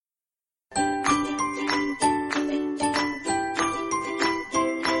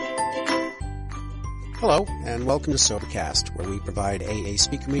Hello, and welcome to Sobercast, where we provide AA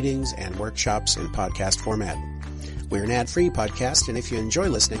speaker meetings and workshops in podcast format. We're an ad-free podcast, and if you enjoy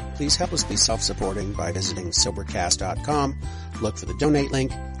listening, please help us be self-supporting by visiting Sobercast.com, look for the donate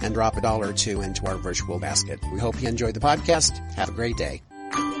link, and drop $1 or $2 into our virtual basket. We hope you enjoyed the podcast. Have a great day.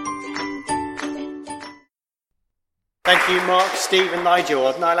 Thank you, Mark, Steve, and Nigel.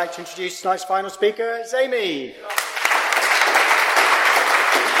 I'd now like to introduce tonight's final speaker, it's Amy.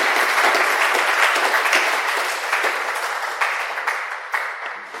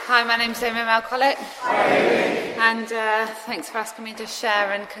 Hi, my name's Amy Malcollick, and thanks for asking me to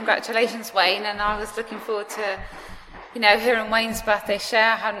share, and congratulations, Wayne. And I was looking forward to, hearing Wayne's birthday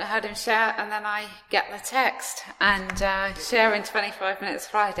share. I hadn't heard him share, and then I get the text, and share in 25 minutes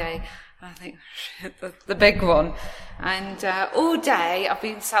Friday. And I think, the big one. And all day I've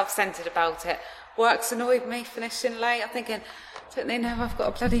been self-centred about it. Work's annoyed me, finishing late. I'm thinking, don't they know I've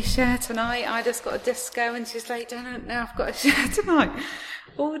got a bloody share tonight? I just got a disco, and she's like, don't know I've got a share tonight.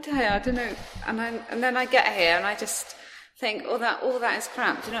 All day, I don't know. And then I get here, and I just think, all that is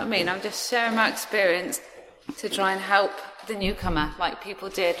crap. Do you know what I mean? I'm just sharing my experience to try and help the newcomer, like people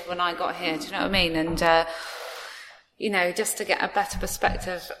did when I got here. Do you know what I mean? And just to get a better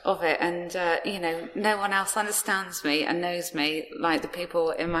perspective of it. And no one else understands me and knows me like the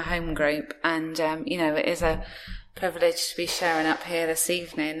people in my home group. And it is a privilege to be sharing up here this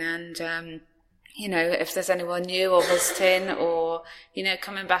evening. And if there's anyone new or visiting or,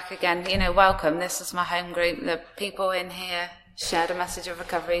 coming back again, welcome. This is my home group. The people in here shared a message of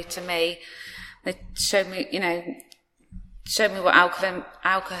recovery to me. They showed me what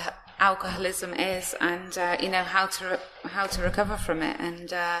alcoholism is and, how to recover from it.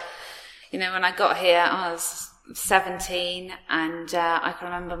 And, when I got here, I was 17 and, I can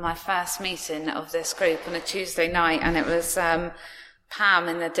remember my first meeting of this group on a Tuesday night, and it was, Pam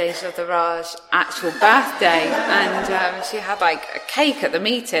in the Deja the Raj actual birthday, and she had like a cake at the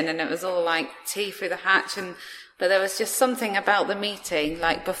meeting, and it was all like tea through the hatch, but there was just something about the meeting,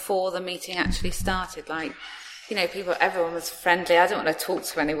 like before the meeting actually started, like, everyone was friendly. I didn't want to talk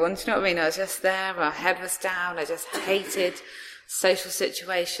to anyone, do you know what I mean? I was just there, my head was down, I just hated social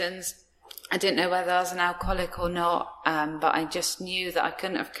situations. I didn't know whether I was an alcoholic or not, but I just knew that I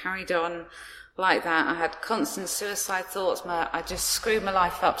couldn't have carried on like that. I had constant suicide thoughts. I just screwed my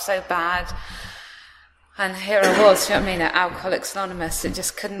life up so bad. And here I was, you know what I mean, at Alcoholics Anonymous.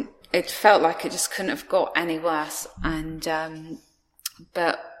 It felt like it just couldn't have got any worse. And,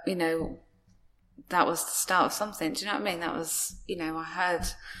 but, that was the start of something. Do you know what I mean? That was, I heard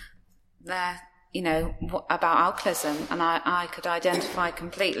there, about alcoholism, and I could identify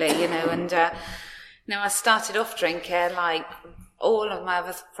completely, and, I started off drinking like all of my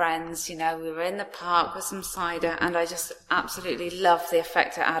other friends. We were in the park with some cider, and I just absolutely loved the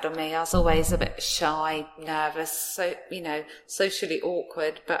effect it had on me. I was always a bit shy, nervous, so, socially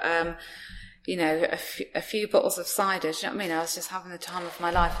awkward, but, a few bottles of cider, do you know what I mean? I was just having the time of my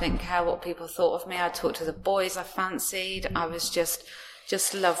life. I didn't care what people thought of me. I talked to the boys I fancied. I was just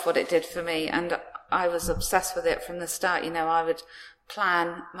loved what it did for me, and I was obsessed with it from the start. I would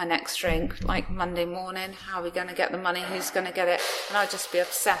plan my next drink, like Monday morning, how are we going to get the money, who's going to get it, and I'd just be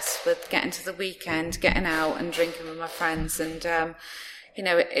obsessed with getting to the weekend, getting out and drinking with my friends. And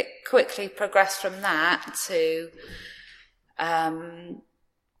it quickly progressed from that to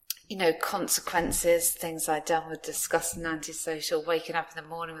consequences, things I'd done with disgusting, antisocial, waking up in the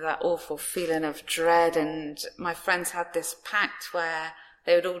morning with that awful feeling of dread. And my friends had this pact where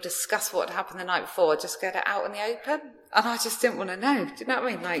they would all discuss what happened the night before, just get it out in the open. And I just didn't want to know. Do you know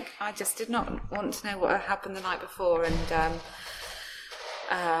what I mean? Like, I just did not want to know what had happened the night before. And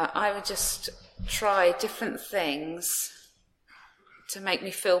I would just try different things to make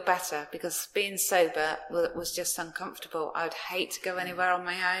me feel better, because being sober was just uncomfortable. I would hate to go anywhere on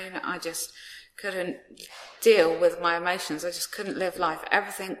my own. I just couldn't deal with my emotions. I just couldn't live life.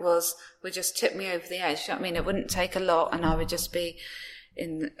 Everything would just tip me over the edge. You know what I mean? It wouldn't take a lot, and I would just be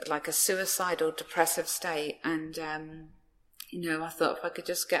in like a suicidal, depressive state. And, I thought if I could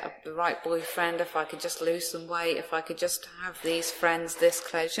just get the right boyfriend, if I could just lose some weight, if I could just have these friends this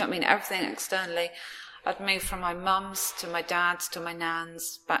close, you know what I mean? Everything externally. I'd moved from my mum's to my dad's to my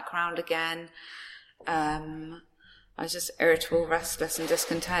nan's background again. I was just irritable, restless and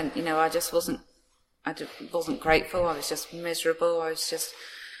discontent. I just wasn't grateful. I was just miserable. I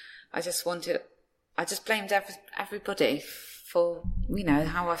just blamed everybody for,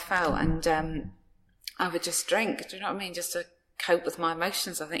 how I felt. And, I would just drink, do you know what I mean? Just to cope with my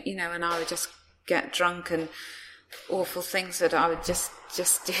emotions, I think, and I would just get drunk and awful things that I would just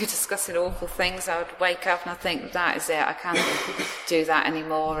do, discussing awful things. I would wake up and I think, that is it, I can't do that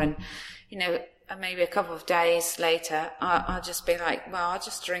anymore. And, maybe a couple of days later, I'll just be like, well, I'll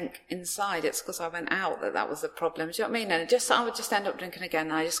just drink inside. It's because I went out that was the problem. Do you know what I mean? And I would just end up drinking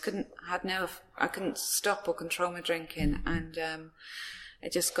again. I just couldn't stop or control my drinking, and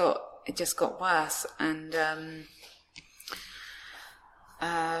it just got worse. And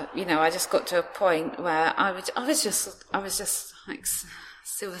I just got to a point where I was just like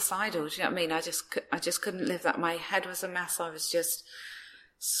suicidal. Do you know what I mean? I just couldn't live that. My head was a mess. I was just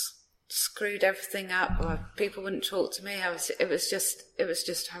screwed everything up. People wouldn't talk to me. It was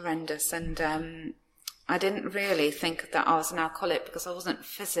just horrendous. And I didn't really think that I was an alcoholic because I wasn't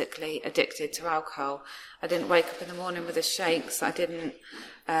physically addicted to alcohol. I didn't wake up in the morning with the shakes. I didn't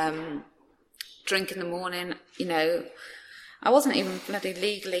drink in the morning. I wasn't even bloody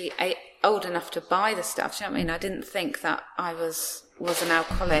legally old enough to buy the stuff. Do you know what I mean? I didn't think that I was an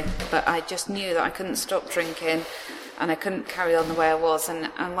alcoholic, but I just knew that I couldn't stop drinking and I couldn't carry on the way I was.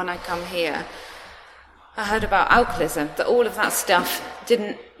 And when I come here, I heard about alcoholism, that all of that stuff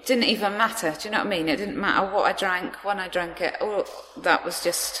didn't even matter. Do you know what I mean? It didn't matter what I drank, when I drank it. All that was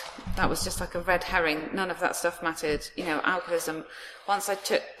just like a red herring. None of that stuff mattered. Alcoholism. Once I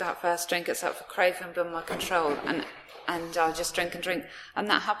took that first drink, it's like for craving beyond my control, and I'll just drink and drink, and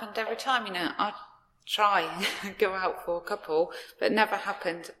that happened every time. I'd try and go out for a couple, but it never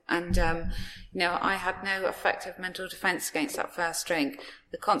happened. And I had no effective mental defence against that first drink.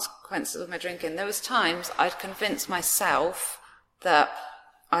 The consequences of my drinking. There was times I'd convince myself that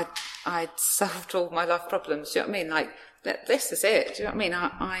I'd solved all my life problems. Do you know what I mean? Like, this is it. Do you know what I mean?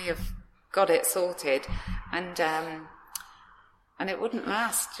 I have got it sorted, and it wouldn't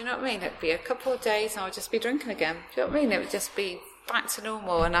last. Do you know what I mean? It'd be a couple of days and I'd just be drinking again. Do you know what I mean? It would just be back to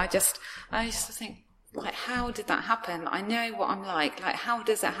normal. And I used to think, like, how did that happen? I know what I'm like. Like, how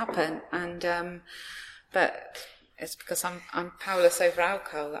does it happen? And, but it's because I'm powerless over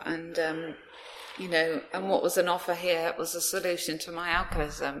alcohol. And, and what was an offer here was a solution to my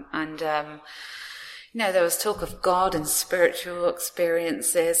alcoholism. And, there was talk of God and spiritual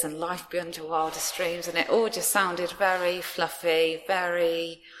experiences and life beyond your wildest dreams, and it all just sounded very fluffy,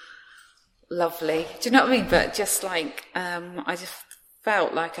 very lovely. Do you know what I mean? But just like, I just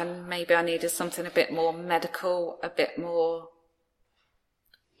felt like maybe I needed something a bit more medical, a bit more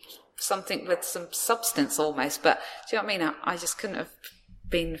something with some substance almost. But do you know what I mean? I just couldn't have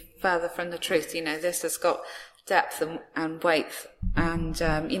been further from the truth. This has got depth and weight, and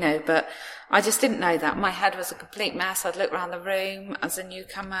but I just didn't know that. My head was a complete mess. I'd look around the room as a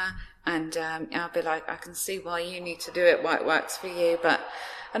newcomer, and I'd be like, I can see why you need to do it, why it works for you,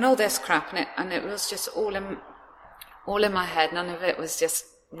 and all this crap, and it was just all in my head. None of it was just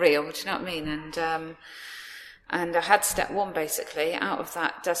real. Do you know what I mean? And I had step one, basically. Out of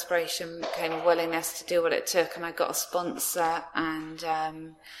that desperation came a willingness to do what it took, and I got a sponsor, and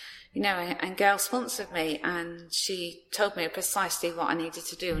and Gail sponsored me, and she told me precisely what I needed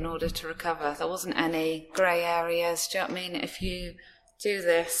to do in order to recover. There wasn't any grey areas. Do you know what I mean? If you do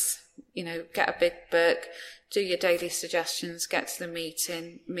this, get a big book, do your daily suggestions, get to the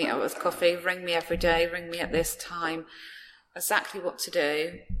meeting, meet up with coffee, ring me every day, ring me at this time, exactly what to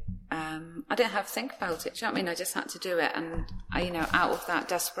do. I didn't have to think about it. Do you know what I mean? I just had to do it. And out of that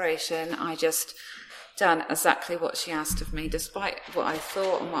desperation, I just done exactly what she asked of me, despite what I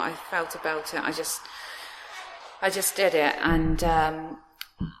thought and what I felt about it. I just did it, and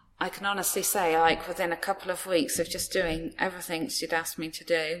I can honestly say, like, within a couple of weeks of just doing everything she'd asked me to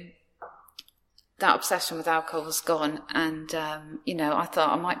do, that obsession with alcohol was gone. And I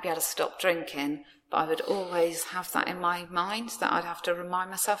thought I might be able to stop drinking, but I would always have that in my mind that I'd have to remind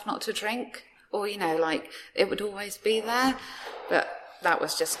myself not to drink, or it would always be there. But that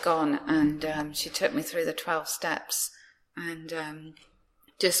was just gone, and she took me through the 12 steps, and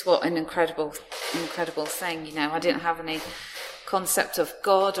just what an incredible thing. I didn't have any concept of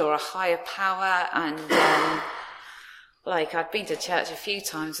God or a higher power, and I'd been to church a few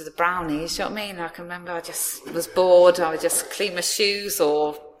times with the brownies. Do you know what I mean? I can remember I just was bored. I would just clean my shoes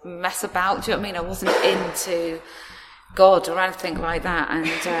or mess about. Do you know what I mean? I wasn't into God or anything like that, and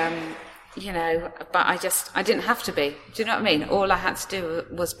but I didn't have to be. Do you know what I mean? All I had to do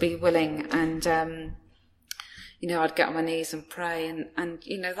was be willing, and I'd get on my knees and pray, and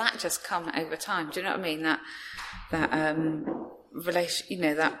that just come over time. Do you know what I mean? That relation,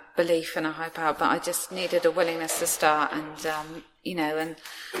 that belief in a high power. But I just needed a willingness to start, and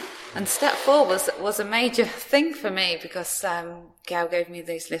step 4 was a major thing for me, because Gail gave me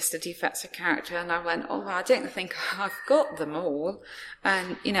these list of defects of character, and I went, I don't think I've got them all.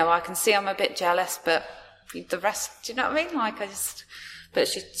 And, I can see I'm a bit jealous, but the rest, do you know what I mean? But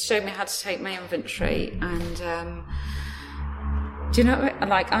she showed me how to take my inventory, and do you know what I mean?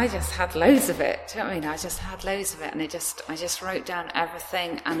 Like, I just had loads of it. Do you know what I mean? I just had loads of it, and I just wrote down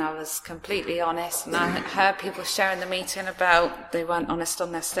everything, and I was completely honest. And I heard people sharing the meeting about they weren't honest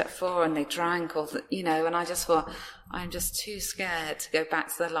on their step 4 and they drank, or and I just thought, I'm just too scared to go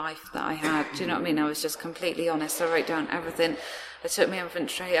back to the life that I had. Do you know what I mean? I was just completely honest. I wrote down everything. I took my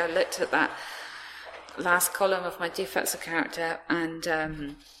inventory. I looked at that last column of my defects of character,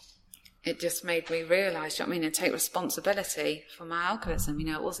 and it just made me realise, you know what I mean, and take responsibility for my alcoholism.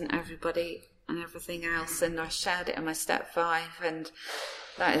 It wasn't everybody and everything else, and I shared it in my step 5, and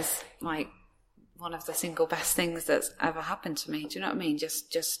that is like one of the single best things that's ever happened to me. Do you know what I mean?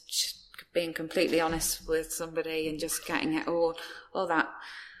 Just being completely honest with somebody and just getting it all that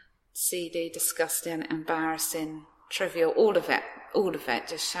seedy, disgusting, embarrassing, trivial, all of it,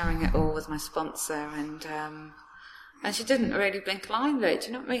 just sharing it all with my sponsor, and she didn't really blink an eyelid. Do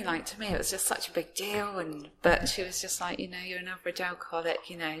you know what I mean? Like, to me, it was just such a big deal. But she was just like, you're an average alcoholic,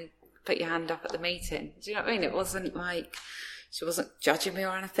 put your hand up at the meeting. Do you know what I mean? It wasn't like she wasn't judging me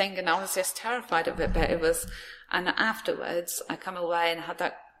or anything, and I was just terrified of it. But it was, and afterwards, I come away and had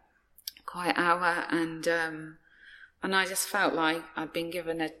that quiet hour, and I just felt like I'd been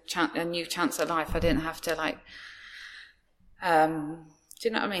given a new chance at life. I didn't have to do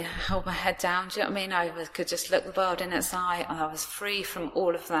you know what I mean? Hold my head down. Do you know what I mean? I could just look the world in its eye. I was free from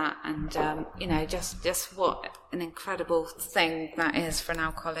all of that, and just what an incredible thing that is for an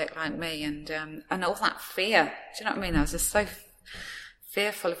alcoholic like me, and all that fear. Do you know what I mean? I was just so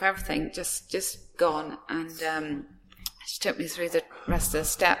fearful of everything, just gone. And she took me through the rest of the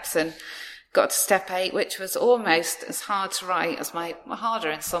steps and got to step 8, which was almost as hard to write as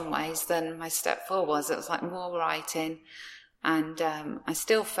harder in some ways than my step 4 was. It was like more writing. And I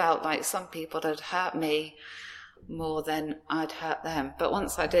still felt like some people had hurt me more than I'd hurt them. But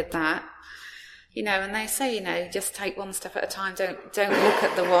once I did that, and they say, just take one step at a time. Don't look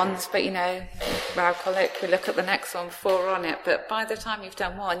at the ones, but we're alcoholic, we look at the next one before we're on it. But by the time you've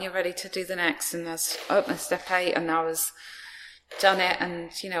done one, you're ready to do the next. And I was up my step 8, and I was done it.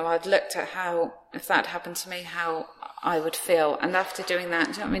 And I'd looked at how, if that happened to me, how I would feel. And after doing that,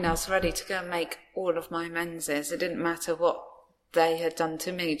 do you know what I mean? I was ready to go and make all of my amends. It didn't matter what they had done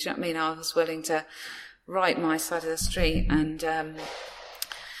to me. Do you know what I mean? I was willing to write my side of the street. And the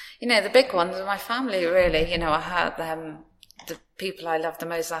big ones are my family, really. I hurt them. The people I love the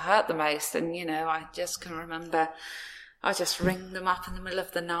most, I hurt the most. And I just can remember, I just ring them up in the middle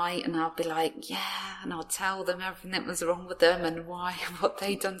of the night, and I'll be like, yeah, and I'll tell them everything that was wrong with them and what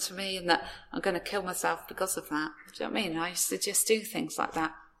they'd done to me, and that I'm going to kill myself because of that. Do you know what I mean? I used to just do things like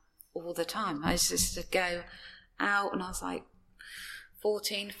that all the time. I used to go out, and I was like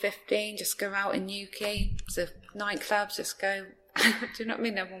 14, 15, just go out in Newquay, the nightclubs, just go. Do you know what I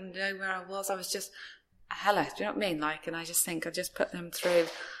mean? No one would know where I was. I was just a hella, do you know what I mean? Like, and I just think I just put them through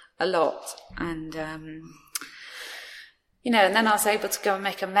a lot. And, and then I was able to go and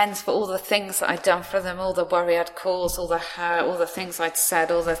make amends for all the things that I'd done for them, all the worry I'd caused, all the hurt, all the things I'd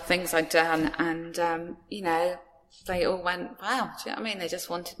said, all the things I'd done. And, they all went, wow, do you know what I mean? They just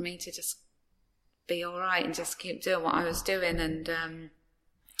wanted me to just be all right and just keep doing what I was doing.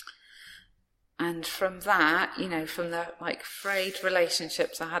 And from that, from the frayed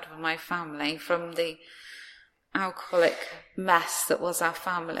relationships I had with my family, from the alcoholic mess that was our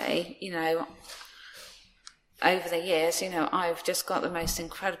family, over the years, I've just got the most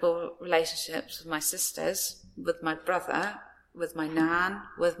incredible relationships with my sisters, with my brother, with my nan,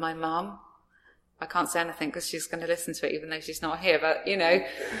 with my mum. I can't say anything because she's going to listen to it even though she's not here, but,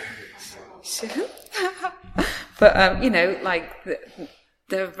 but,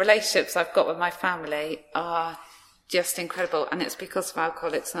 the relationships I've got with my family are just incredible, and it's because of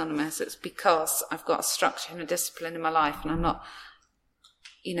Alcoholics Anonymous. It's because I've got a structure and a discipline in my life, and I'm not,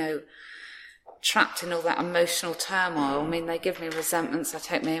 trapped in all that emotional turmoil. I mean, they give me resentments, I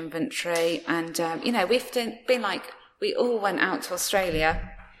take my inventory, and, we've been we all went out to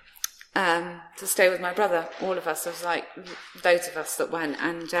Australia to stay with my brother, all of us. There was loads of us that went,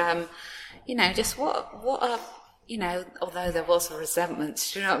 and, just what a, although there was a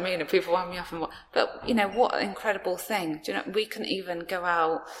resentment, do you know what I mean? And people wound me up but, what an incredible thing. Do you know, we couldn't even go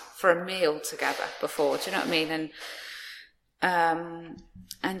out for a meal together before, do you know what I mean? And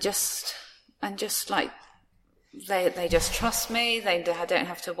just they just trust me. They don't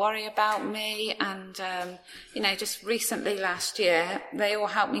have to worry about me. And, just recently last year, they all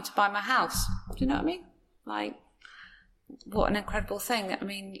helped me to buy my house. Do you know what I mean? What an incredible thing. I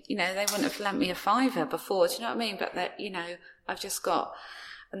mean, they wouldn't have lent me a £5 before. Do you know what I mean? But that, I've just got,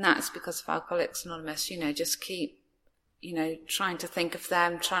 and that's because of Alcoholics Anonymous, just keep, trying to think of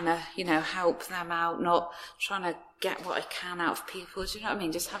them, trying to, help them out, not trying to get what I can out of people. Do you know what I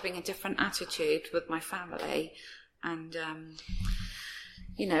mean? Just having a different attitude with my family. And,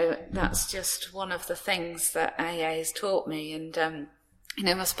 that's just one of the things that AA has taught me. And,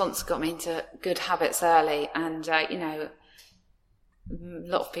 my sponsor got me into good habits early. And, a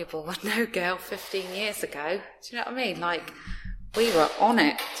lot of people would know Gail 15 years ago. Do you know what I mean? Like, we were on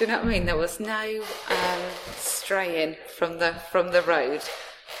it. Do you know what I mean? There was no straying from the road.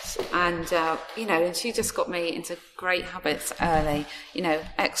 And, and she just got me into great habits early.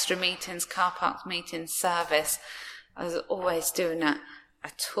 Extra meetings, car park meetings, service. I was always doing a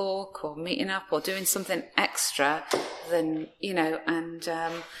talk or meeting up or doing something extra than,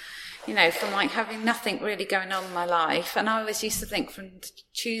 from like having nothing really going on in my life. And I always used to think from the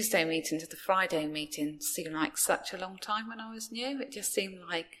Tuesday meeting to the Friday meeting seemed like such a long time when I was new. It just seemed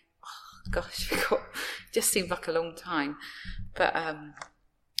like, it just seemed like a long time. But,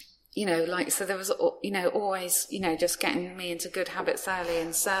 so there was, always, just getting me into good habits early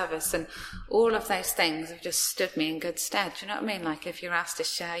in service, and all of those things have just stood me in good stead. Do you know what I mean? Like, if you're asked to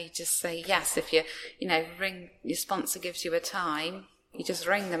share, you just say yes. If you, ring, your sponsor gives you a time, you just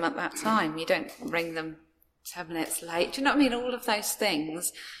ring them at that time. You don't ring them 10 minutes late. Do you know what I mean? All of those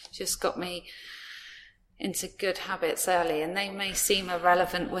things just got me into good habits early, and they may seem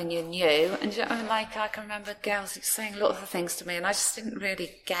irrelevant when you're new. And I can remember girls saying a lot of the things to me, and I just didn't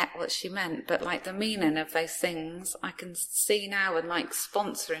really get what she meant. But like the meaning of those things, I can see now, and like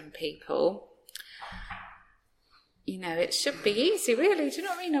sponsoring people, it should be easy, really. Do you know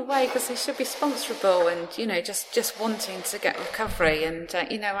what I mean? In a way, because they should be sponsorable, and just wanting to get recovery, and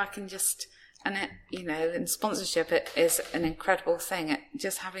I can just. And it, in sponsorship, it is an incredible thing.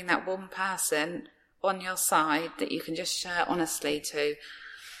 Just having that one person on your side that you can just share honestly to.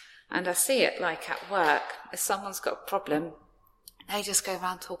 And I see it like at work. If someone's got a problem, they just go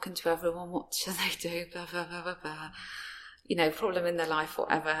around talking to everyone. What should they do? Blah, blah, blah, blah, blah. Problem in their life,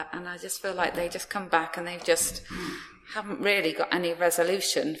 whatever. And I just feel like they just come back and they just haven't really got any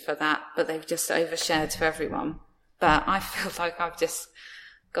resolution for that, but they've just overshared to everyone. But I feel like I've just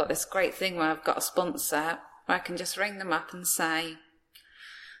got this great thing where I've got a sponsor where I can just ring them up and say,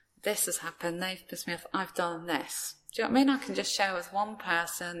 this has happened, they've pissed me off, I've done this. Do you know what I mean? I can just share with one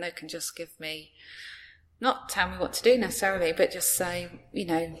person, they can just give me, not tell me what to do necessarily, but just say,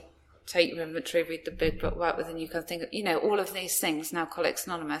 take your inventory, read the big book, work within you, kind of thing. All of these things, now Alcoholics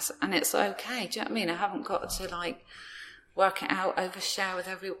Anonymous, and it's okay. Do you know what I mean? I haven't got to work it out, overshare with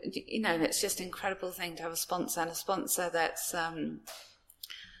everyone. It's just an incredible thing to have a sponsor, and a sponsor that's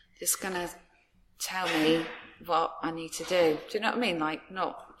just going to tell me what I need to do. Do you know what I mean? Like,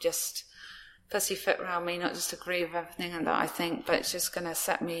 not just pussyfoot around me, not just agree with everything that I think, but it's just going to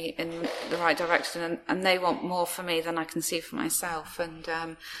set me in the right direction. And they want more for me than I can see for myself. And,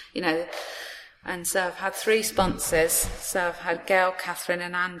 and so I've had 3 sponsors. So I've had Gail, Catherine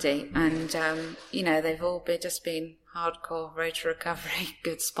and Andy. And, they've all been hardcore road to recovery,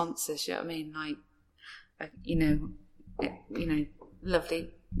 good sponsors. You know what I mean? Like,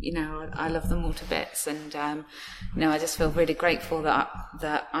 lovely. I love them all to bits, and I just feel really grateful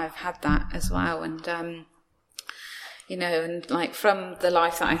that I've had that as well. And and like from the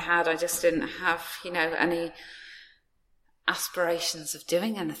life that I had, I just didn't have any aspirations of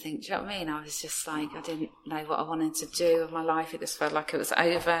doing anything. Do you know what I mean? I was just like, I didn't know what I wanted to do with my life. It just felt like it was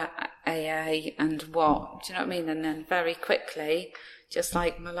over, AA and what. Do you know what I mean? And then very quickly, just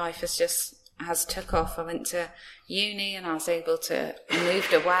like my life has took off. I went to uni and I was able to,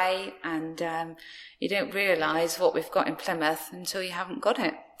 moved away, and you don't realise what we've got in Plymouth until you haven't got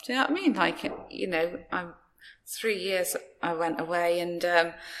it. Do you know what I mean? Like, I'm 3 years I went away, and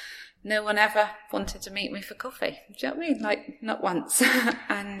no one ever wanted to meet me for coffee. Do you know what I mean? Like, not once.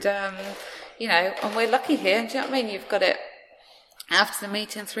 And, and we're lucky here. Do you know what I mean? You've got it after the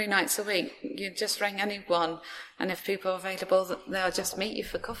meeting 3 nights a week. You just ring anyone, and if people are available, they'll just meet you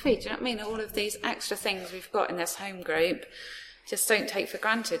for coffee. Do you know what I mean? All of these extra things we've got in this home group, just don't take for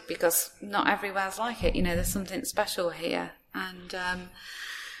granted, because not everywhere's like it. There's something special here. And, but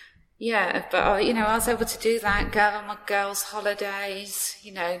I was able to do that, go on my girls' holidays,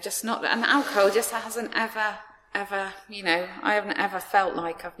 just not, and alcohol just hasn't ever, I haven't ever felt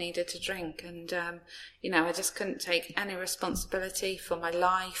like I've needed to drink. And, I just couldn't take any responsibility for my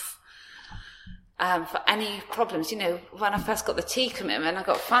life, for any problems. When I first got the tea commitment, I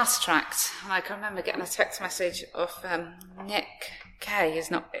got fast-tracked. And I can remember getting a text message of Nick Kay,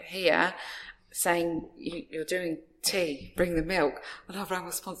 who's not here, saying, you're doing tea, bring the milk. And I rang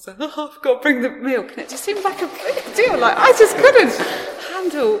my sponsor, I've got to bring the milk. And it just seemed like a big deal. Like, I just couldn't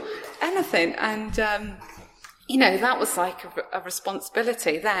handle anything. And, you know, that was like a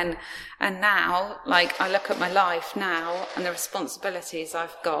responsibility then. And now, like, I look at my life now and the responsibilities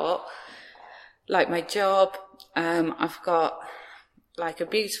I've got, like my job, I've got like a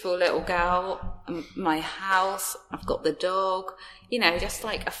beautiful little girl, my house, I've got the dog, you know, just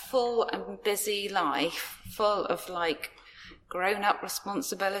like a full and busy life full of like grown-up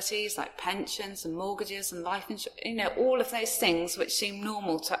responsibilities like pensions and mortgages and life insurance, you know, all of those things which seem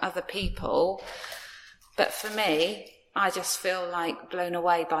normal to other people. But for me, I just feel like blown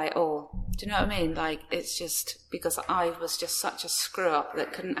away by it all. Do you know what I mean? Like, it's just because I was just such a screw-up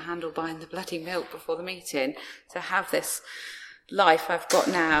that couldn't handle buying the bloody milk before the meeting, to have this life I've got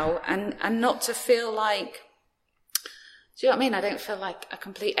now and not to feel like, do you know what I mean? I don't feel like a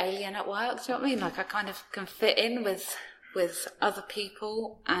complete alien at work. Do you know what I mean? Like, I kind of can fit in with other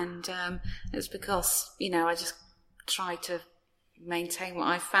people, and it's because, you know, I just try to maintain what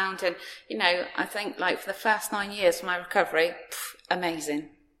I found. And, you know, I think like for the first 9 years of my recovery, amazing.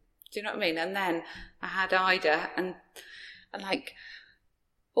 Do you know what I mean? And then I had Ida, and like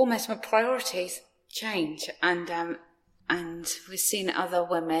almost my priorities change, and we've seen other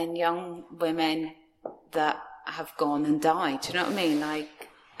women, young women that have gone and died. Do you know what I mean? Like,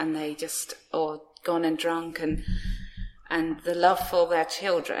 and they just, or gone and drunk, and the love for their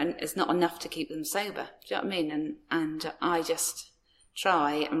children is not enough to keep them sober. Do you know what I mean? And I just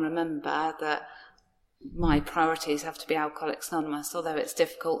try and remember that my priorities have to be Alcoholics Anonymous, although it's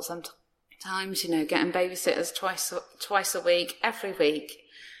difficult sometimes, you know, getting babysitters twice a week, every week,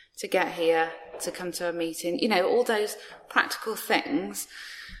 to get here, to come to a meeting, you know, all those practical things.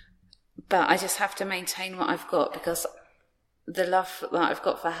 But I just have to maintain what I've got, because the love that I've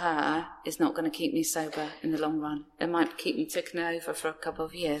got for her is not going to keep me sober in the long run. It might keep me ticking over for a couple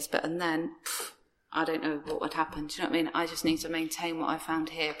of years, and then I don't know what would happen. Do you know what I mean? I just need to maintain what I found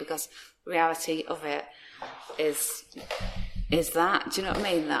here, because the reality of it is that. Do you know what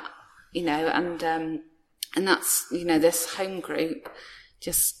I mean? That, you know, and that's, you know, this home group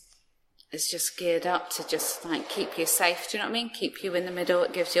is just geared up to just like keep you safe. Do you know what I mean? Keep you in the middle.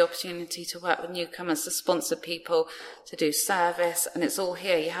 It gives you opportunity to work with newcomers, to sponsor people, to do service, and it's all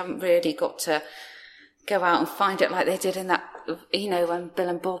here. You haven't really got to go out and find it like they did in that, you know, when Bill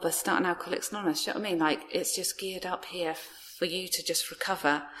and Bob are starting Alcoholics Anonymous. Do you know what I mean? Like, it's just geared up here for you to just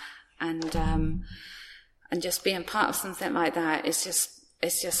recover, and just being part of something like that is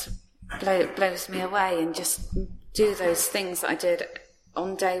just blows me away. And just do those things that I did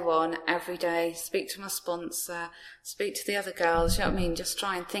on day one, every day, speak to my sponsor, speak to the other girls, you know what I mean? Just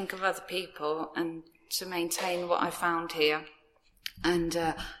try and think of other people and to maintain what I found here. And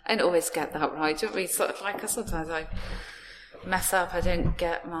I don't always get that right. Do you know what I mean? Sort of like, sometimes I mess up, I don't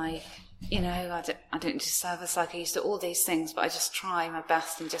get my, you know, I don't do service like I used to, all these things, but I just try my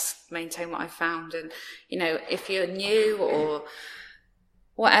best and just maintain what I found. And, you know, if you're new or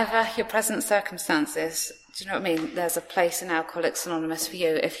whatever your present circumstances, do you know what I mean? There's a place in Alcoholics Anonymous for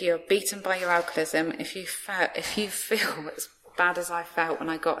you. If you're beaten by your alcoholism, if you feel as bad as I felt when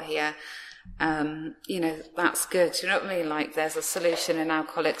I got here, you know, that's good. Do you know what I mean? Like, there's a solution in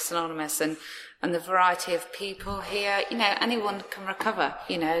Alcoholics Anonymous, and the variety of people here, you know, anyone can recover,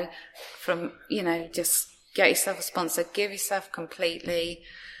 you know, from, you know, just get yourself a sponsor, give yourself completely,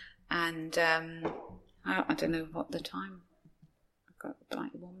 and I don't know what the time, I've got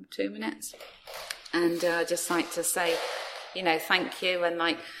like 2 minutes. And I'd just like to say, you know, thank you. And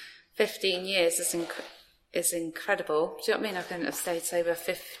like 15 years is incredible. Do you know what I mean? I couldn't have stayed sober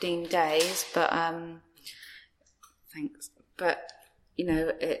 15 days, but thanks. But, you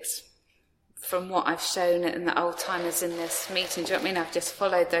know, it's from what I've shown in the old timers in this meeting. Do you know what I mean? I've just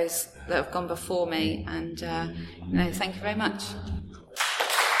followed those that have gone before me. And, you know, thank you very much.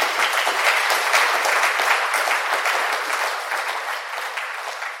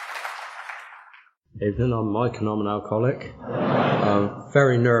 Evening, I'm Mike and I'm an alcoholic.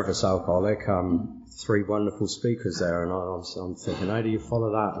 Very nervous alcoholic. 3 wonderful speakers there, and I'm thinking, how do you follow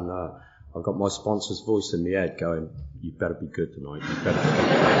that? And I've got my sponsor's voice in my head going, you better be good tonight, you better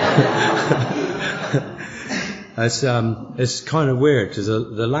be good. It's kind of weird, because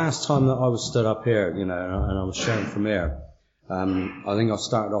the last time that I was stood up here, you know, and I was sharing from here, I think I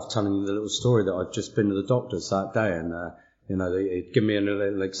started off telling you the little story that I'd just been to the doctors that day, and you know, they give me a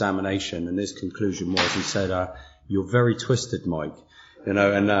little examination, and his conclusion was, he said, you're very twisted, Mike. You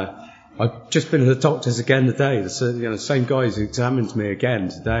know, and I've just been to the doctors again today. The same guy who's examined me again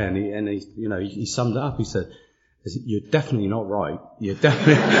today, and he you know, he summed it up. He said, you're definitely not right. You're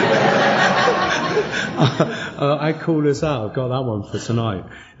definitely... How cool is that? I've got that one for tonight.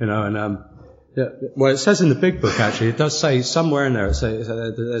 You know, and yeah, well, it says in the big book, actually, it does say somewhere in there,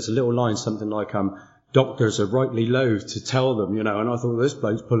 there's a little line, something like, doctors are rightly loath to tell them, and I thought, this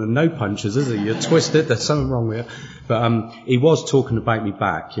bloke's pulling no punches, is he? You're twisted, there's something wrong with you. But he was talking about me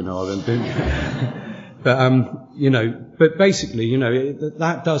back, but basically,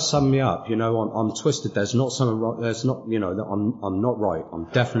 that does sum me up, I'm twisted, there's not something wrong, there's not, I'm not right, I'm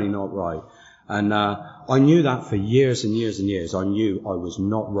definitely not right. And I knew that for years and years and years. I knew I was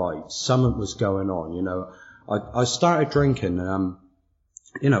not right. Something was going on, I started drinking, and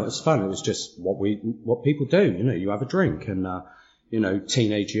it was fun. It was just what people do. You have a drink, and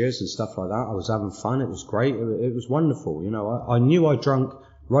teenage years and stuff like that. I was having fun. It was great. It was wonderful. I knew I drunk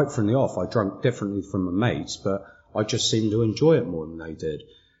right from the off. I drank differently from my mates, but I just seemed to enjoy it more than they did.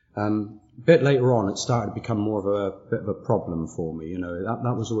 A bit later on, it started to become more of a bit of a problem for me.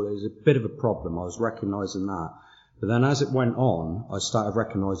 That was all. It was a bit of a problem. I was recognising that. But then as it went on, I started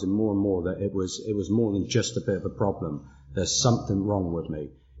recognising more and more that it was more than just a bit of a problem. There's something wrong with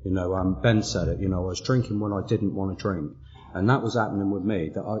me. Ben said it, I was drinking when I didn't want to drink. And that was happening with me,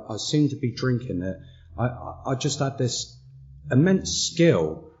 that I seemed to be drinking it. I just had this immense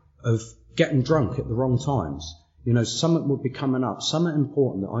skill of getting drunk at the wrong times. Something would be coming up, something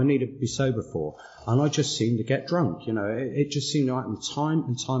important that I needed to be sober for. And I just seemed to get drunk, it just seemed to happen time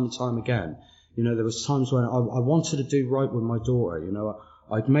and time and time again. There was times when I wanted to do right with my daughter,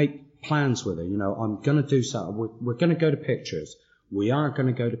 I'd make plans with her, I'm going to do something, we're going to go to pictures. We are going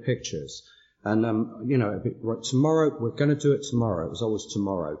to go to pictures. And, right, tomorrow, we're going to do it tomorrow. It was always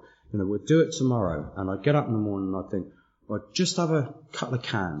tomorrow. We'll do it tomorrow. And I get up in the morning and I think, well, just have a couple of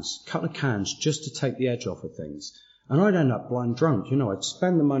cans just to take the edge off of things. And I'd end up blind drunk. I'd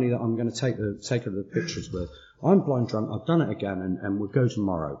spend the money that I'm going to take her to the pictures with. I'm blind drunk. I've done it again and we'll go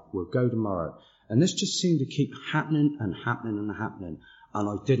tomorrow. And this just seemed to keep happening and happening and happening. And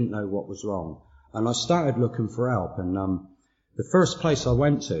I didn't know what was wrong. And I started looking for help. And, the first place I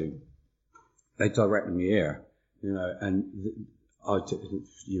went to, they directed me here, and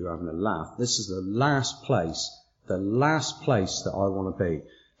you're having a laugh. This is the last place that I want to be.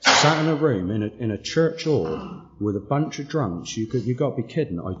 Sat in a room in a church hall with a bunch of drunks. You got to be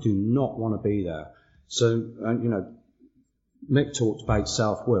kidding. I do not want to be there. So, Mick talked about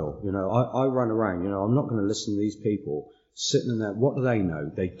self-will. I run around, I'm not going to listen to these people sitting in there. What do they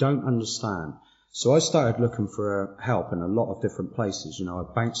know? They don't understand. So I started looking for help in a lot of different places. I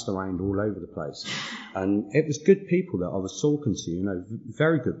bounced around all over the place. And it was good people that I was talking to,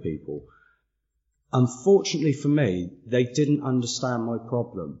 very good people. Unfortunately for me, they didn't understand my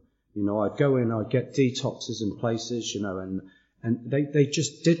problem. I'd go in, I'd get detoxes in places, and they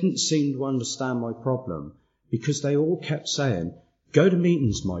just didn't seem to understand my problem because they all kept saying, go to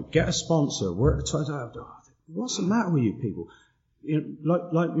meetings, Mike, get a sponsor, work at the what's the matter with you people?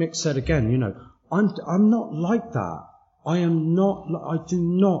 Like Mick said again, I'm not like that. I do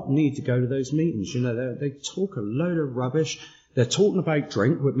not need to go to those meetings. They talk a load of rubbish. They're talking about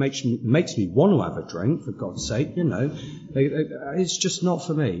drink, which makes me want to have a drink, for God's sake, it's just not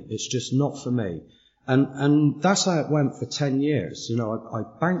for me. It's just not for me. And that's how it went for 10 years. I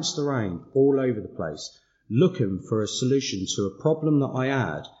bounced around all over the place looking for a solution to a problem that I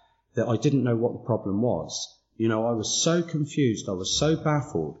had that I didn't know what the problem was. I was so confused. I was so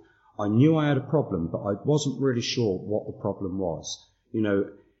baffled. I knew I had a problem, but I wasn't really sure what the problem was.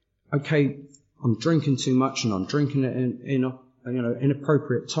 Okay, I'm drinking too much and I'm drinking it in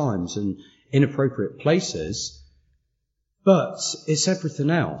inappropriate times and inappropriate places, but it's everything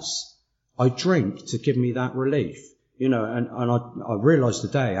else. I drink to give me that relief, and I realised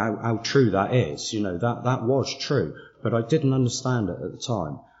today how true that is. That was true, but I didn't understand it at the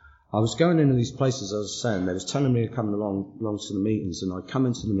time. I was going into these places, as I was saying, they was telling me to come along to the meetings, and I'd come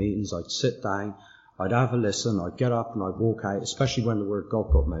into the meetings, I'd sit down, I'd have a listen, I'd get up and I'd walk out, especially when the word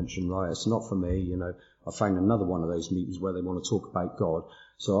God got mentioned, right? It's not for me, I found another one of those meetings where they want to talk about God.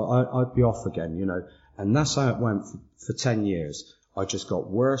 So I'd be off again, and that's how it went for 10 years. I just got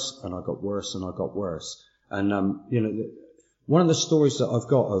worse and I got worse and I got worse. And, one of the stories that I've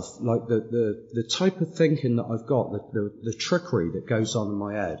got of like the type of thinking that I've got, the trickery that goes on in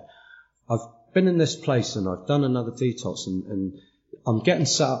my head. I've been in this place and I've done another detox and I'm getting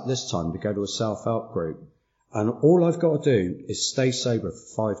set up this time to go to a self-help group. And all I've got to do is stay sober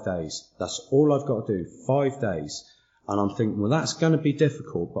for 5 days. That's all I've got to do, 5 days. And I'm thinking, well, that's going to be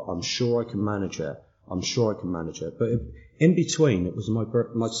difficult, but I'm sure I can manage it. But in between, it was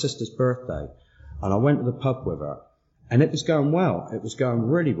my sister's birthday and I went to the pub with her and it was going well. It was going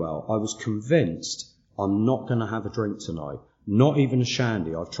really well. I was convinced I'm not going to have a drink tonight. Not even a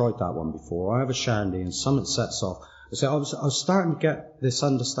shandy. I've tried that one before. I have a shandy and something sets off. I was starting to get this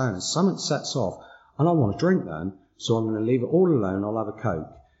understanding. Something sets off and I want to drink then. So I'm going to leave it all alone. I'll have a Coke.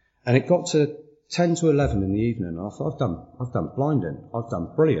 And it got to 10 to 11 in the evening, and I thought, I've done blinding, I've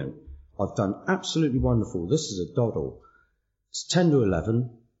done brilliant, I've done absolutely wonderful, this is a doddle. It's 10 to 11,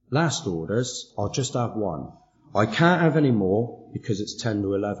 last orders, I'll just have one. I can't have any more because it's 10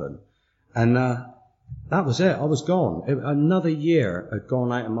 to 11. And that was it, I was gone. Another year had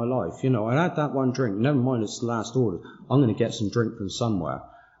gone out of my life. I had that one drink, never mind it's the last order, I'm going to get some drink from somewhere.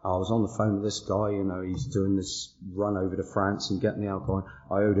 I was on the phone with this guy, he's doing this run over to France and getting the alcohol.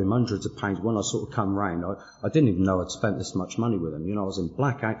 I owed him hundreds of pounds. When I sort of come round, I didn't even know I'd spent this much money with him. I was in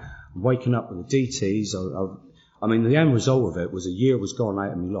blackout, waking up with the DTs. I mean, the end result of it was a year was gone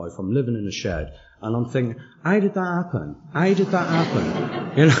out of my life. I'm living in a shed, and I'm thinking, how did that happen? How did that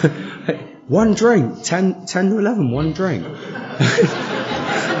happen? One drink, 10 to 11, one drink.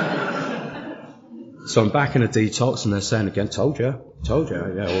 So I'm back in a detox, and they're saying again, told you,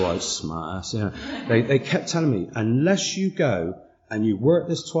 yeah, all right, smart ass, yeah. They kept telling me, unless you go and you work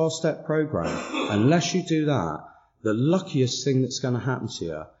this 12-step program, unless you do that, the luckiest thing that's going to happen to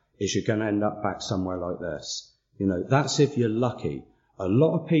you is you're going to end up back somewhere like this. That's if you're lucky. A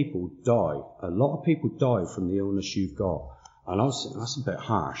lot of people die. A lot of people die from the illness you've got. And I was thinking, that's a bit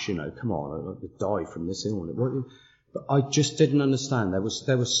harsh, come on, I die from this illness. But I just didn't understand. There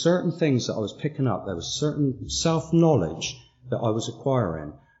were certain things that I was picking up. There was certain self-knowledge that I was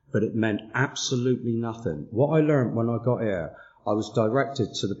acquiring, but it meant absolutely nothing. What I learned when I got here, I was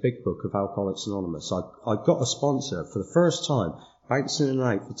directed to the big book of Alcoholics Anonymous. I got a sponsor for the first time, bouncing in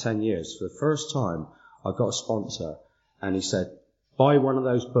and out for 10 years. For the first time, I got a sponsor, and he said, buy one of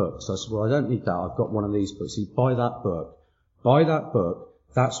those books. I said, well, I don't need that. I've got one of these books. He said, buy that book. Buy that book.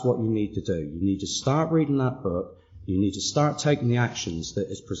 That's what you need to do. You need to start reading that book. You need to start taking the actions that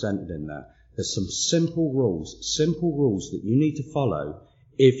is presented in there. There's some simple rules that you need to follow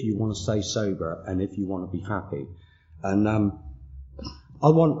if you want to stay sober and if you want to be happy. And I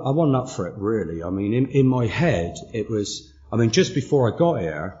wasn't up for it, really. I mean, in my head, it was, just before I got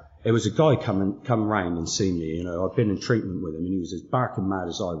here, it was a guy come round and see me. I'd been in treatment with him, and he was as barking mad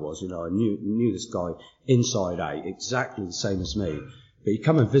as I was. I knew this guy inside out, exactly the same as me. But he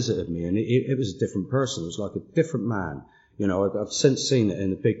come and visited me, and it was a different person. It was like a different man. I've since seen it in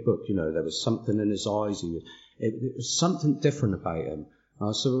the big book. There was something in his eyes. It was something different about him. And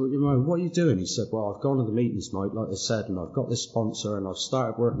I said, well, what are you doing? He said, well, I've gone to the meetings tonight, like I said, and I've got this sponsor, and I've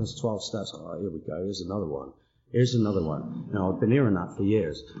started working this 12 steps. Oh, here we go. Here's another one. Here's another one. I've been hearing that for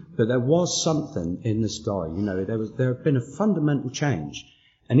years. But there was something in this guy. There had been a fundamental change.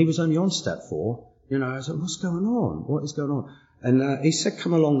 And he was only on step 4. I was like, what's going on? What is going on? And he said,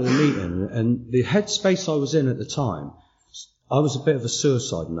 come along to the meeting. And the headspace I was in at the time, I was a bit of a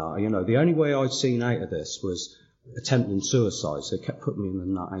suicide nut. The only way I'd seen out of this was attempting suicide. So they kept putting me in the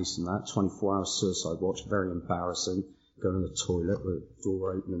nuthouse and that, 24-hour suicide watch, very embarrassing. Going to the toilet with the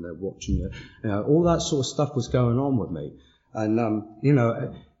door open and they're watching you. All that sort of stuff was going on with me. And,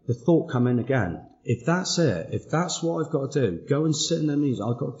 the thought come in again. If that's it, if that's what I've got to do, go and sit in their meetings.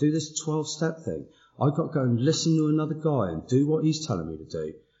 I've got to do this 12-step thing. I've got to go and listen to another guy and do what he's telling me to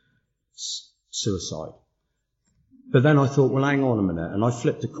do. Suicide. But then I thought, well, hang on a minute. And I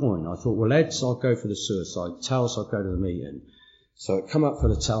flipped a coin. I thought, well, heads, I'll go for the suicide. Tails, I'll go to the meeting. So it come up for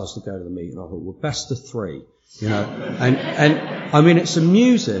the tails to go to the meeting. I thought, well, best of 3. And it's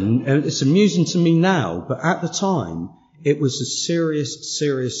amusing to me now, but at the time, it was a serious,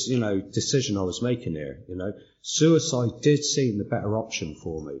 decision I was making here, Suicide did seem the better option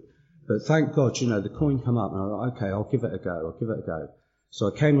for me. But thank God, the coin come up and I thought, okay, I'll give it a go. So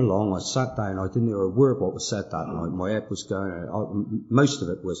I came along, I sat down, I didn't hear a word what was said that night. My head was going, most of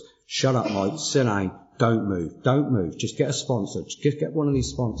it was, shut up, Mike, sit down, don't move, just get a sponsor, just get one of these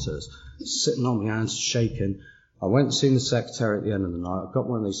sponsors. Sitting on my hands, shaking. I went and seen the secretary at the end of the night. I got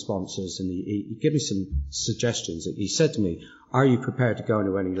one of these sponsors, and he gave me some suggestions. He said to me, are you prepared to go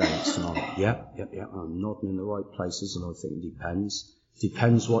into any lengths? And I'm like, yeah. I'm nodding in the right places, and I think it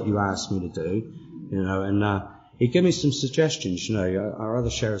depends what you ask me to do, and he gave me some suggestions. Our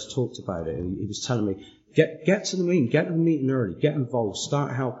other sharers talked about it. He was telling me, get to the meeting early, get involved,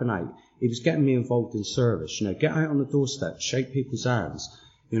 start helping out. He was getting me involved in service, get out on the doorstep, shake people's hands,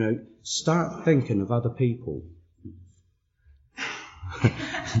 start thinking of other people.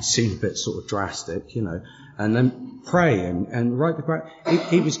 It seemed a bit sort of drastic, and then pray and write the prayer.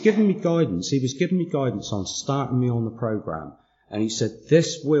 He was giving me guidance. He was giving me guidance on starting me on the program. And he said,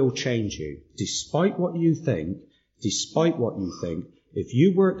 this will change you. Despite what you think, if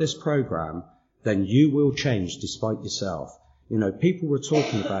you work this program, then you will change despite yourself. People were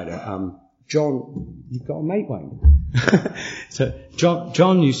talking about it. John, you've got a mate, Wayne. So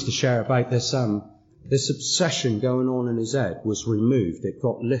John used to share about this obsession going on in his head was removed. It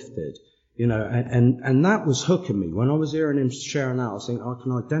got lifted. You know, and that was hooking me. When I was hearing him sharing that, I was thinking, I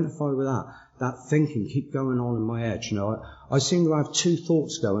can identify with that thinking keep going on in my head. You know, I seem to have two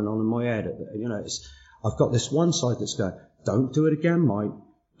thoughts going on in my head. You know, I've got this one side that's going, don't do it again, Mike.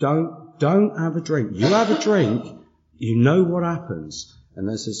 Don't have a drink. You have a drink, you know what happens. And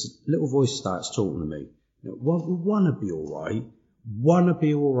there's this little voice starts talking to me. You know, well, we want to be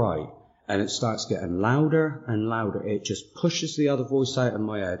all right. And it starts getting louder and louder. It just pushes the other voice out of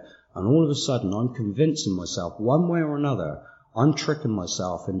my head. And all of a sudden, I'm convincing myself, one way or another, I'm tricking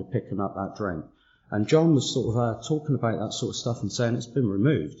myself into picking up that drink. And John was sort of talking about that sort of stuff and saying it's been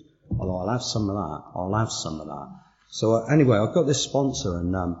removed. Although I'll have some of that. So anyway, I got this sponsor,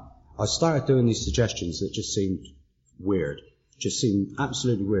 and I started doing these suggestions that just seemed weird. Just seemed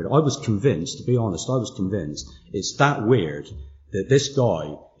absolutely weird. I was convinced, to be honest, it's that weird that this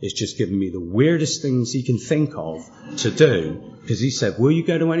guy is just giving me the weirdest things he can think of to do, because he said, will you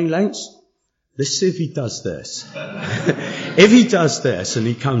go to any lengths? Let's see if he does this. If he does this and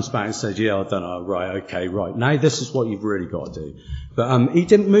he comes back and says, yeah, I don't know, right, okay, right, now this is what you've really got to do. But he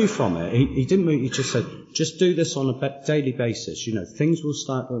didn't move from it. He didn't move. He just said, just do this on a daily basis. You know, things will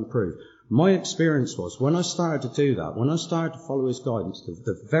start to improve. My experience was, when I started to do that, when I started to follow his guidance,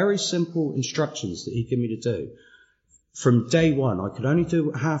 the very simple instructions that he gave me to do, from day one, I could only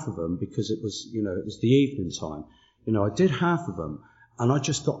do half of them because it was the evening time. You know, I did half of them, and I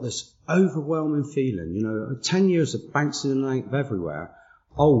just got this overwhelming feeling. You know, 10 years of bouncing in and out of everywhere,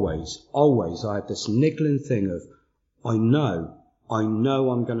 always, I had this niggling thing of, I know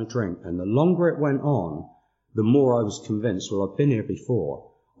I'm going to drink. And the longer it went on, the more I was convinced, well, I've been here before.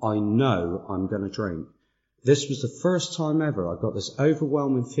 I know I'm going to drink. This was the first time ever I got this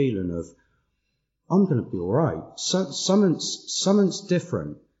overwhelming feeling of, I'm going to be all right. Something's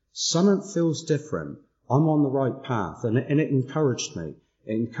different. Something feels different. I'm on the right path. And it encouraged me.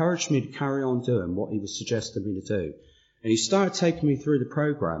 It encouraged me to carry on doing what he was suggesting me to do. And he started taking me through the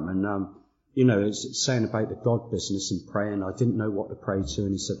program, and, you know, it's saying about the God business and praying. I didn't know what to pray to.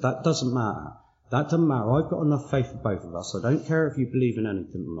 And he said, that doesn't matter. That doesn't matter. I've got enough faith for both of us. I don't care if you believe in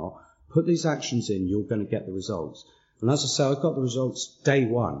anything or not. Put these actions in. You're going to get the results. And as I say, I got the results day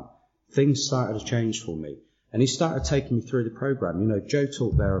one. Things started to change for me. And he started taking me through the program. You know, Joe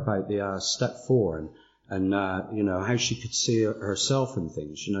talked there about the step 4 and you know, how she could see herself and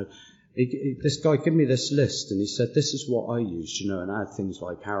things. You know, this guy gave me this list, and he said, this is what I used, you know, and I had things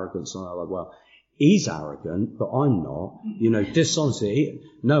like arrogance. And I was like, well, he's arrogant, but I'm not. You know, dishonesty.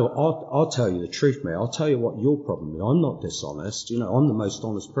 No, I'll tell you the truth, mate. I'll tell you what your problem is. I'm not dishonest. You know, I'm the most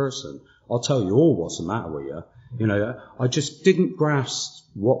honest person. I'll tell you all what's the matter with you. You know, I just didn't grasp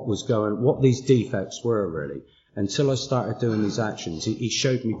what these defects were really, until I started doing these actions. He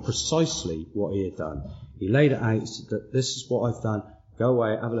showed me precisely what he had done. He laid it out. He said, that this is what I've done. Go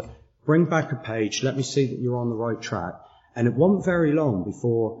away, have a look. Bring back a page. Let me see that you're on the right track. And it wasn't very long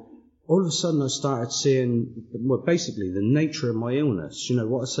before all of a sudden I started seeing, well, basically the nature of my illness. You know,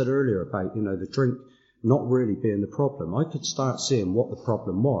 what I said earlier about, you know, the drink not really being the problem. I could start seeing what the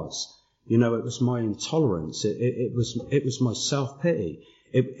problem was. You know, it was my intolerance. It was my self-pity.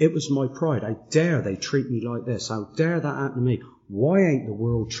 It was my pride. How dare they treat me like this? How dare that happen to me? Why ain't the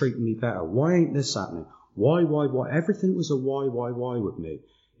world treating me better? Why ain't this happening? Why? Everything was a why with me.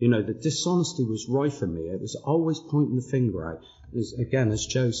 You know, the dishonesty was rife in me. It was always pointing the finger out. As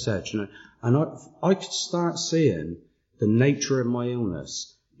Joe said, you know, and I could start seeing the nature of my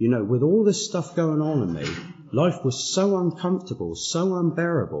illness. You know, with all this stuff going on in me, life was so uncomfortable, so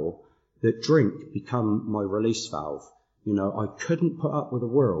unbearable, that drink became my release valve. You know, I couldn't put up with a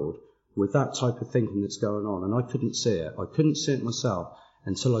world with that type of thinking that's going on, and I couldn't see it. I couldn't see it myself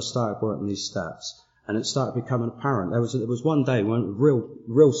until I started working these steps, and it started becoming apparent. There was one day when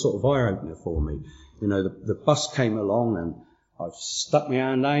real sort of eye opener for me. You know, the bus came along, and I stuck my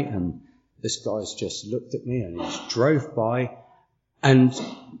hand out, and this guy's just looked at me, and he just drove by, and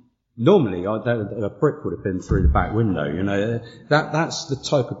normally a brick would have been through the back window. You know, that's the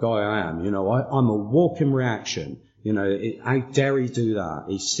type of guy I am. You know, I'm a walking reaction. You know, how dare he do that?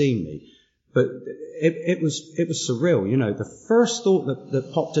 He's seen me. But it was surreal. You know, the first thought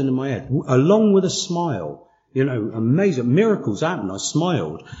that popped into my head, along with a smile, you know, amazing, miracles happened. I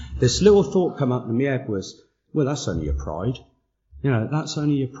smiled. This little thought come up in my head was, well, that's only your pride. You know, that's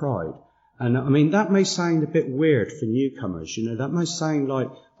only your pride. And I mean, that may sound a bit weird for newcomers. You know, that may sound like,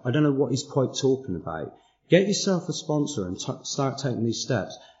 I don't know what he's quite talking about. Get yourself a sponsor and start taking these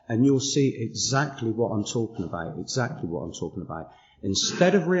steps, and you'll see exactly what I'm talking about. Exactly what I'm talking about.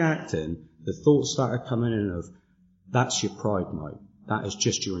 Instead of reacting, the thoughts started coming in of, that's your pride, mate. That is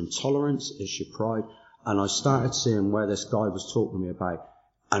just your intolerance. It's your pride. And I started seeing where this guy was talking to me about.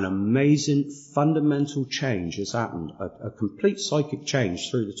 an amazing fundamental change has happened, a complete psychic change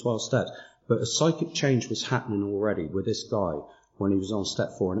through the 12 steps. But a psychic change was happening already with this guy when he was on step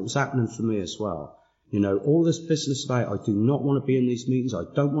 4, and it was happening for me as well. All this business about, I do not want to be in these meetings, I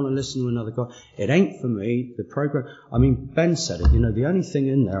don't want to listen to another guy. It ain't for me, the program. Ben said it, the only thing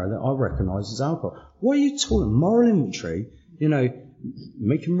in there that I recognise is alcohol. What are you talking? Moral inventory,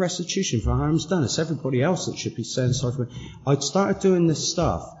 making restitution for harms done. It's everybody else that should be saying sorry for me. I'd started doing this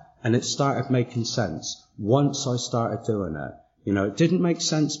stuff, and it started making sense once I started doing it. It didn't make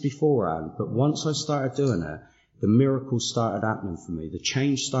sense beforehand, but once I started doing it, the miracles started happening for me. The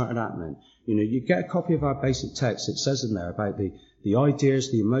change started happening. You get a copy of our basic text. It says in there about the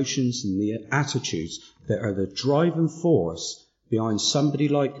ideas, the emotions, and the attitudes that are the driving force behind somebody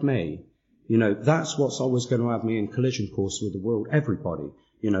like me. That's what's always going to have me in collision course with the world, everybody.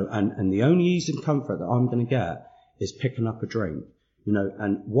 And the only ease and comfort that I'm going to get is picking up a drink.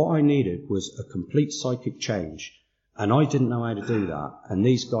 And what I needed was a complete psychic change. And I didn't know how to do that. And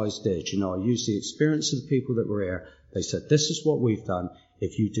these guys did. I used the experience of the people that were here. They said, this is what we've done.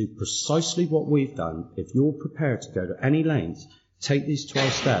 If you do precisely what we've done, if you're prepared to go to any length, take these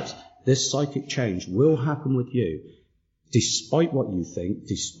 12 steps, this psychic change will happen with you. Despite what you think,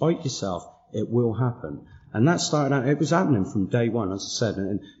 despite yourself, it will happen. And that started out, it was happening from day one, as I said.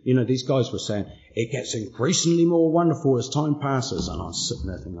 And, these guys were saying, it gets increasingly more wonderful as time passes. And I was sitting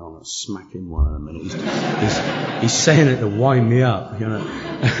there thinking, I'm going to smack him one in a minute. He's saying it to wind me up,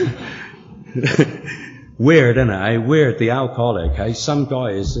 Weird, isn't it? Weird, the alcoholic. Some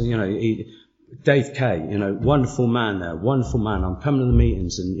guy is, Dave Kay, wonderful man there, wonderful man. I'm coming to the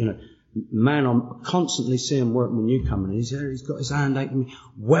meetings and, man, I'm constantly seeing him work when you come in. He's there, he's got his hand out to me,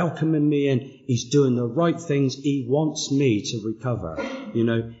 welcoming me in. He's doing the right things. He wants me to recover.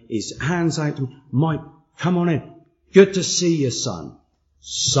 His hand's out to me. Mike, come on in. Good to see you, son.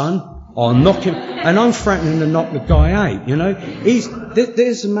 Son, I'll knock him. And I'm threatening to knock the guy out,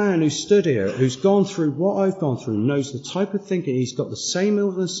 There's a man who stood here, who's gone through what I've gone through, knows the type of thinking. He's got the same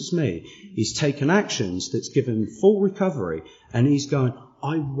illness as me. He's taken actions that's given him full recovery. And he's going,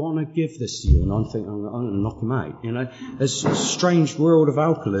 I want to give this to you. And I'm thinking, I'm going to knock him out, It's a strange world of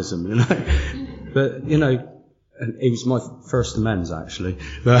alcoholism, But, he was my first amends, actually.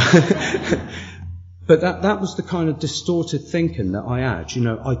 But that was the kind of distorted thinking that I had.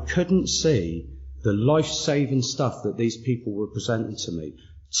 I couldn't see the life-saving stuff that these people were presenting to me.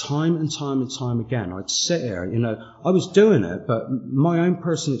 Time and time and time again, I'd sit here, I was doing it, but my own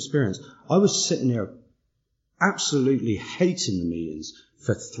personal experience, I was sitting here absolutely hating the meetings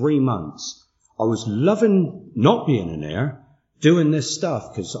for 3 months. I was loving not being in here, doing this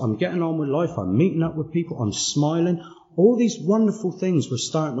stuff, because I'm getting on with life, I'm meeting up with people, I'm smiling. All these wonderful things were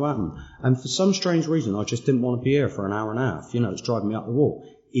starting to happen. And for some strange reason, I just didn't want to be here for an hour and a half. It's driving me up the wall.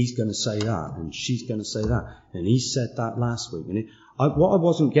 He's going to say that, and she's going to say that. And he said that last week. And what I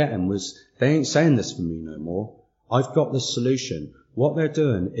wasn't getting was, they ain't saying this for me no more. I've got this solution. What they're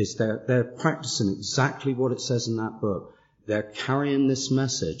doing is they're practicing exactly what it says in that book. They're carrying this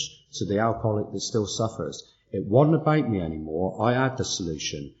message to the alcoholic that still suffers. It wasn't about me anymore. I had the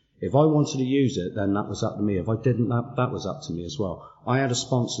solution. If I wanted to use it, then that was up to me. If I didn't, that was up to me as well. I had a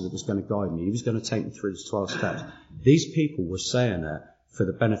sponsor that was going to guide me. He was going to take me through the 12 steps. These people were saying it for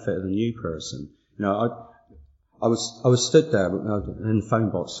the benefit of the new person. I was stood there in the phone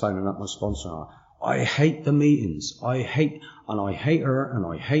box phoning up my sponsor. I hate the meetings. I hate her and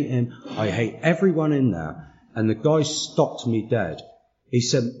I hate him. I hate everyone in there. And the guy stopped me dead. He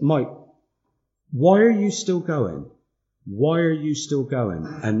said, Mike, why are you still going? Why are you still going?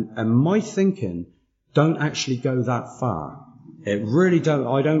 And my thinking don't actually go that far. It really don't.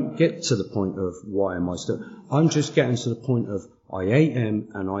 I don't get to the point of why am I still. I'm just getting to the point of I hate him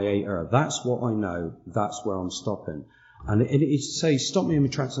and I hate her. That's what I know. That's where I'm stopping. And it say stop me in my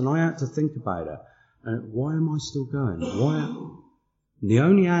tracks, and I had to think about it. And why am I still going? Why? The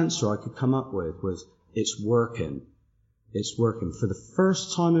only answer I could come up with was it's working. It's working. For the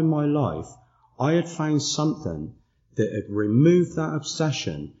first time in my life, I had found something that had removed that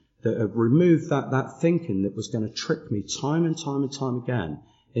obsession, that had removed that thinking that was going to trick me time and time and time again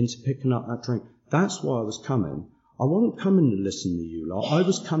into picking up that drink. That's why I was coming. I wasn't coming to listen to you lot. I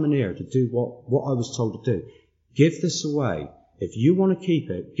was coming here to do what I was told to do. Give this away. If you want to keep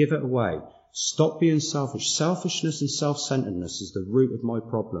it, give it away. Stop being selfish. Selfishness and self-centeredness is the root of my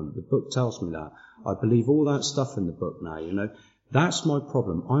problem. The book tells me that. I believe all that stuff in the book now, That's my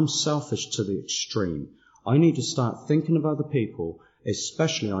problem. I'm selfish to the extreme. I need to start thinking of other people,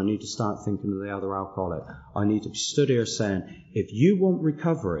 especially I need to start thinking of the other alcoholic. I need to be stood here saying, if you want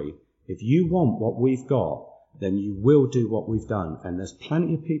recovery, if you want what we've got, then you will do what we've done. And there's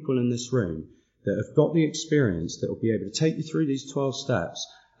plenty of people in this room that have got the experience that will be able to take you through these 12 steps.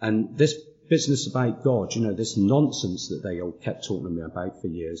 And this business about God, this nonsense that they all kept talking to me about for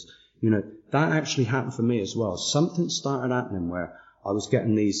years, that actually happened for me as well. Something started happening where I was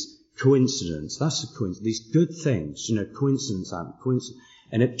getting these coincidences. That's a coincidence. These good things, coincidence happen.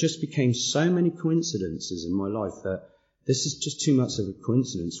 And it just became so many coincidences in my life that this is just too much of a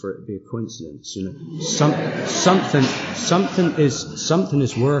coincidence for it to be a coincidence. Something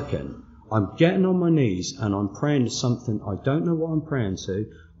is working. I'm getting on my knees and I'm praying to something. I don't know what I'm praying to.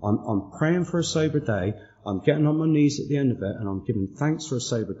 I'm praying for a sober day. I'm getting on my knees at the end of it and I'm giving thanks for a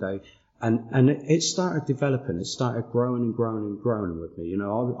sober day. And it started developing. It started growing and growing and growing with me.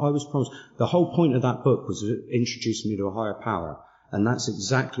 I was promised. The whole point of that book was to introduce me to a higher power. And that's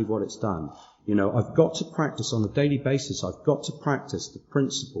exactly what it's done. I've got to practice on a daily basis. I've got to practice the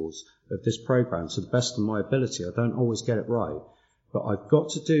principles of this program to the best of my ability. I don't always get it right. But I've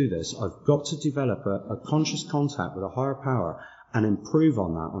got to do this. I've got to develop a conscious contact with a higher power and improve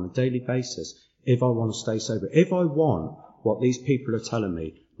on that on a daily basis if I want to stay sober. If I want what these people are telling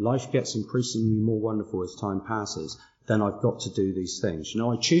me, life gets increasingly more wonderful as time passes, then I've got to do these things.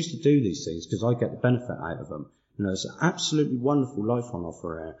 I choose to do these things because I get the benefit out of them. It's an absolutely wonderful life on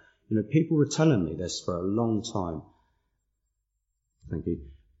offer here. People were telling me this for a long time. Thank you.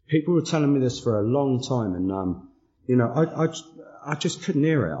 People were telling me this for a long time and, I just couldn't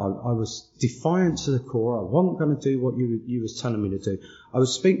hear it. I was defiant to the core. I wasn't going to do what you was telling me to do. I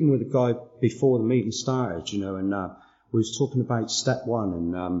was speaking with a guy before the meeting started, and we was talking about step one,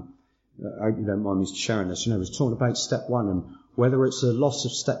 and I hope you don't mind me sharing this. We was talking about step one and whether it's a loss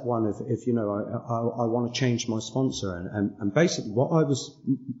of step one if I want to change my sponsor, and basically what I was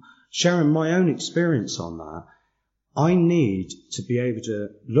sharing my own experience on that. I need to be able to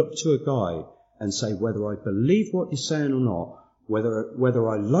look to a guy and say whether I believe what you're saying or not. Whether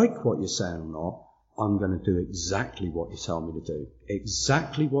I like what you're saying or not, I'm going to do exactly what you tell me to do.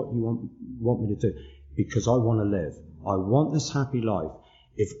 Exactly what you want me to do. Because I want to live. I want this happy life.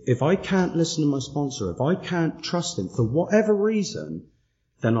 If I can't listen to my sponsor, if I can't trust him for whatever reason,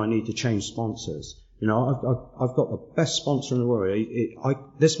 then I need to change sponsors. I've got the best sponsor in the world.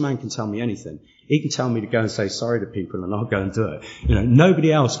 This man can tell me anything. He can tell me to go and say sorry to people and I'll go and do it.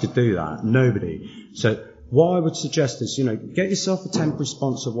 Nobody else could do that. Nobody. So, what I would suggest is, get yourself a temporary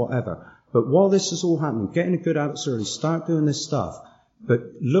sponsor, whatever. But while this is all happening, get in a good habit early, start doing this stuff. But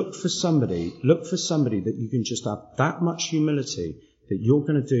look for somebody that you can just have that much humility that you're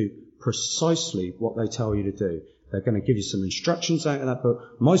going to do precisely what they tell you to do. They're going to give you some instructions out of that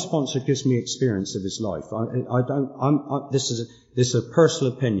book. My sponsor gives me experience of his life. This is a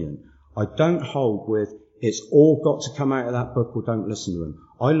personal opinion. I don't hold with, it's all got to come out of that book or don't listen to him.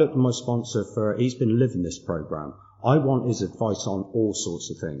 I look at my sponsor he's been living this program. I want his advice on all sorts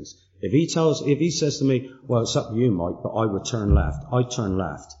of things. If he says to me, well, it's up to you, Mike, but I would turn left, I turn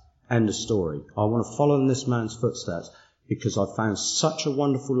left. End of story. I want to follow in this man's footsteps because I've found such a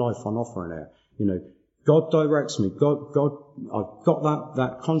wonderful life on offer in there. God directs me. I've got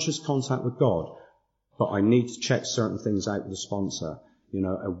that conscious contact with God, but I need to check certain things out with the sponsor.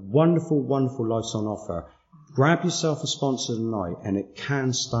 A wonderful, wonderful life's on offer. Grab yourself a sponsor tonight, and it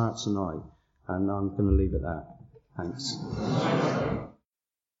can start tonight. And I'm going to leave it there. Thanks.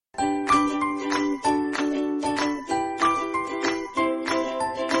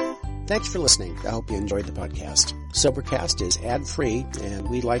 Thanks for listening. I hope you enjoyed the podcast. Sobercast is ad-free, and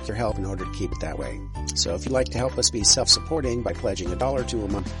we'd like your help in order to keep it that way. So if you'd like to help us be self-supporting by pledging $1 or $2 a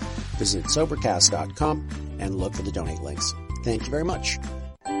month, visit Sobercast.com and look for the donate links. Thank you very much.